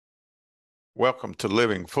Welcome to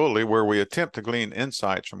Living Fully, where we attempt to glean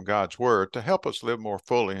insights from God's Word to help us live more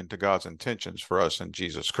fully into God's intentions for us in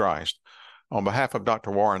Jesus Christ. On behalf of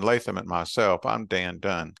Dr. Warren Latham and myself, I'm Dan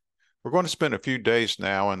Dunn. We're going to spend a few days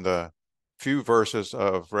now in the few verses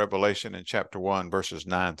of Revelation in chapter 1, verses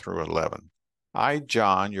 9 through 11. I,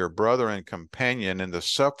 John, your brother and companion in the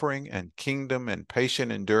suffering and kingdom and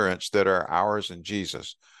patient endurance that are ours in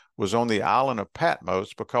Jesus, was on the island of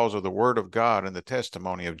Patmos because of the Word of God and the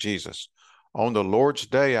testimony of Jesus. On the Lord's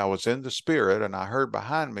day, I was in the Spirit, and I heard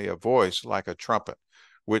behind me a voice like a trumpet,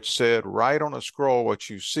 which said, Write on a scroll what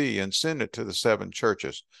you see and send it to the seven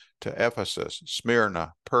churches, to Ephesus,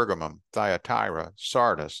 Smyrna, Pergamum, Thyatira,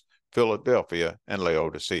 Sardis, Philadelphia, and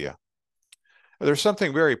Laodicea. There's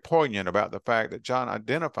something very poignant about the fact that John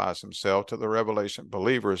identifies himself to the Revelation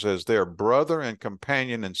believers as their brother and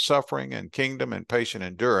companion in suffering and kingdom and patient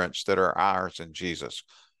endurance that are ours in Jesus.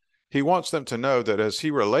 He wants them to know that as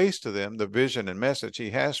he relays to them the vision and message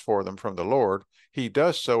he has for them from the Lord, he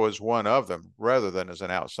does so as one of them rather than as an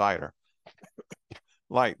outsider.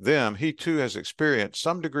 Like them, he too has experienced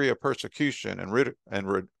some degree of persecution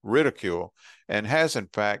and ridicule, and has in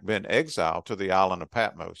fact been exiled to the island of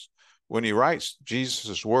Patmos. When he writes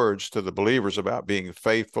Jesus' words to the believers about being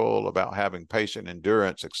faithful, about having patient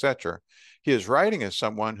endurance, etc., he is writing as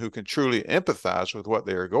someone who can truly empathize with what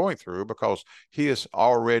they are going through because he has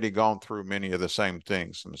already gone through many of the same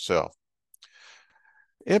things himself.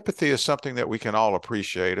 Empathy is something that we can all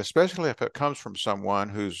appreciate, especially if it comes from someone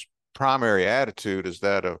whose primary attitude is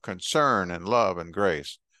that of concern and love and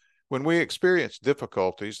grace. When we experience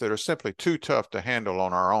difficulties that are simply too tough to handle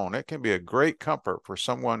on our own, it can be a great comfort for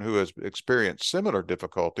someone who has experienced similar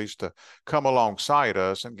difficulties to come alongside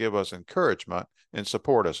us and give us encouragement and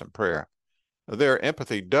support us in prayer. Their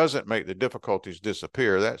empathy doesn't make the difficulties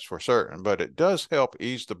disappear, that's for certain, but it does help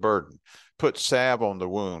ease the burden, put salve on the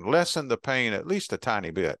wound, lessen the pain at least a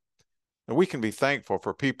tiny bit. And we can be thankful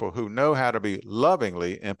for people who know how to be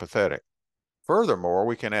lovingly empathetic. Furthermore,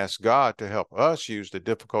 we can ask God to help us use the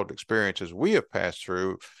difficult experiences we have passed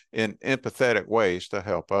through in empathetic ways to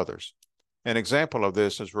help others. An example of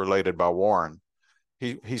this is related by Warren.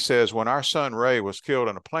 He says, when our son Ray was killed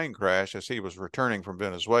in a plane crash as he was returning from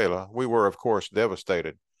Venezuela, we were, of course,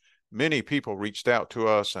 devastated. Many people reached out to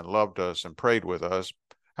us and loved us and prayed with us.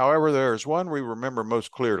 However, there is one we remember most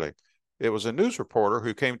clearly. It was a news reporter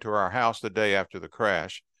who came to our house the day after the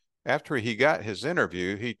crash. After he got his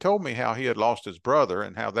interview, he told me how he had lost his brother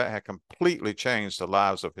and how that had completely changed the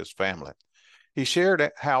lives of his family. He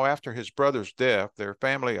shared how after his brother's death, their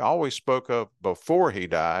family always spoke of before he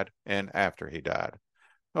died and after he died.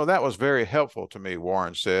 Oh, that was very helpful to me,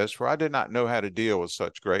 Warren says, for I did not know how to deal with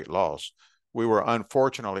such great loss. We were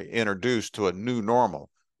unfortunately introduced to a new normal,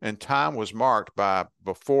 and time was marked by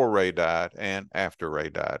before Ray died and after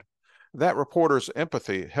Ray died. That reporter's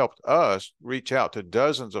empathy helped us reach out to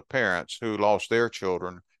dozens of parents who lost their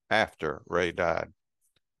children after Ray died.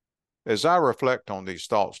 As I reflect on these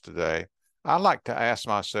thoughts today, I like to ask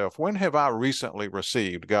myself, when have I recently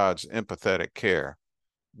received God's empathetic care?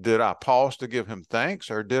 Did I pause to give him thanks,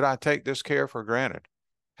 or did I take this care for granted?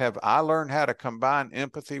 Have I learned how to combine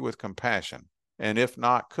empathy with compassion? And if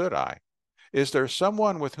not, could I? Is there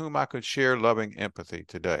someone with whom I could share loving empathy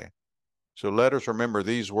today? So let us remember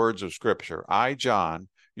these words of Scripture. I, John,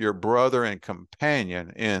 your brother and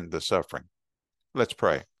companion in the suffering. Let's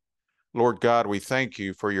pray. Lord God, we thank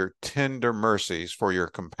you for your tender mercies, for your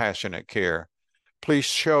compassionate care. Please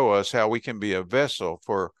show us how we can be a vessel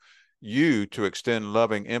for you to extend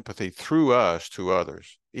loving empathy through us to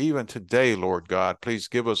others. Even today, Lord God, please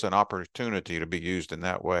give us an opportunity to be used in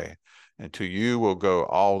that way. And to you will go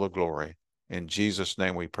all the glory. In Jesus'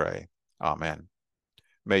 name we pray. Amen.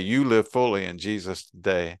 May you live fully in Jesus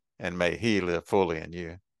today, and may he live fully in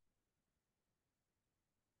you.